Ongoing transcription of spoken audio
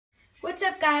What's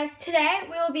up guys? Today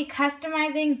we will be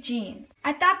customizing jeans.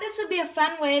 I thought this would be a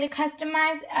fun way to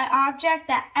customize an object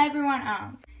that everyone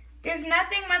owns. There's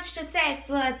nothing much to say,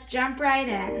 so let's jump right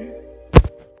in.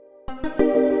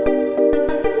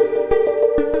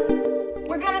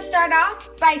 We're going to start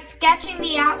off by sketching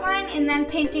the outline and then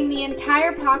painting the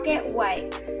entire pocket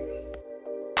white.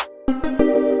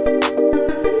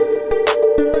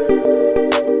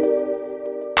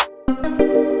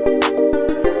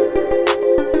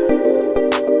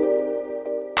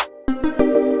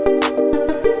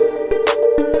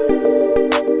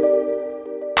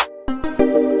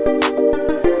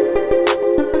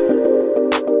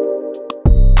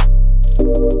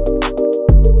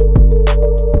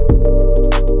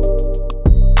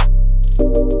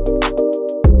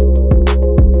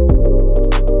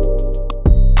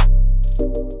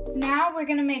 Now we're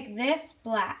going to make this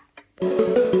black.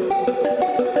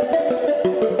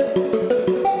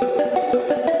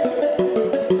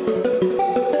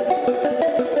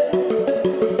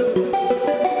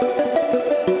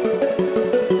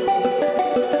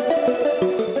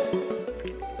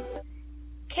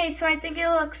 Okay, so I think it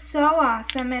looks so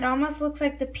awesome. It almost looks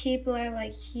like the people are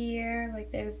like here,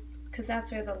 like because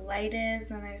that's where the light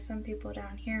is, and there's some people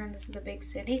down here, and this is the big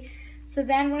city. So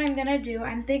then what I'm going to do,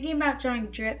 I'm thinking about drawing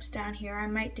drips down here. I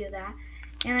might do that.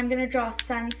 And I'm going to draw a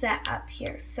sunset up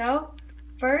here. So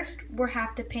first we'll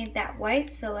have to paint that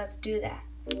white, so let's do that.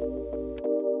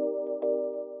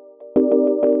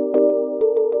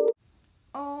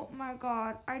 Oh my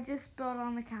god, I just spilled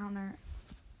on the counter.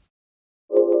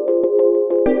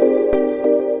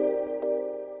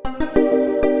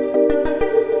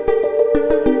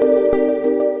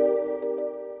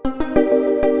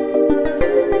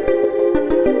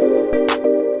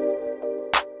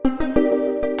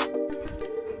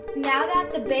 Now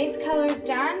that the base color is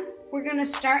done, we're going to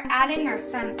start adding our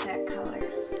sunset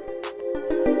colors.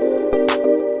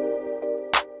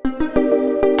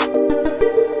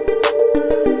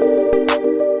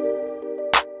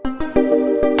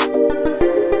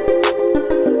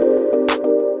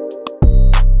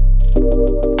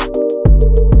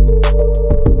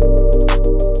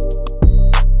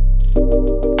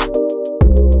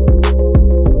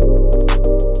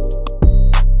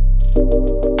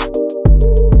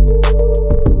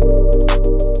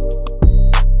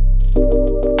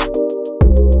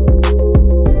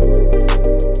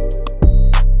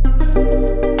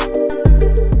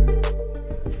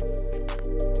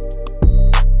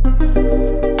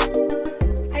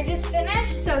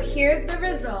 So here's the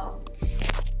results.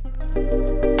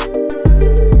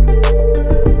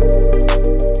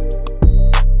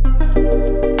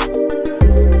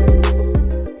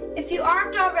 If you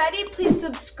aren't already, please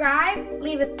subscribe,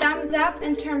 leave a thumbs up,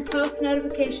 and turn post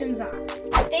notifications on.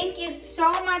 Thank you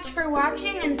so much for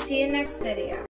watching, and see you next video.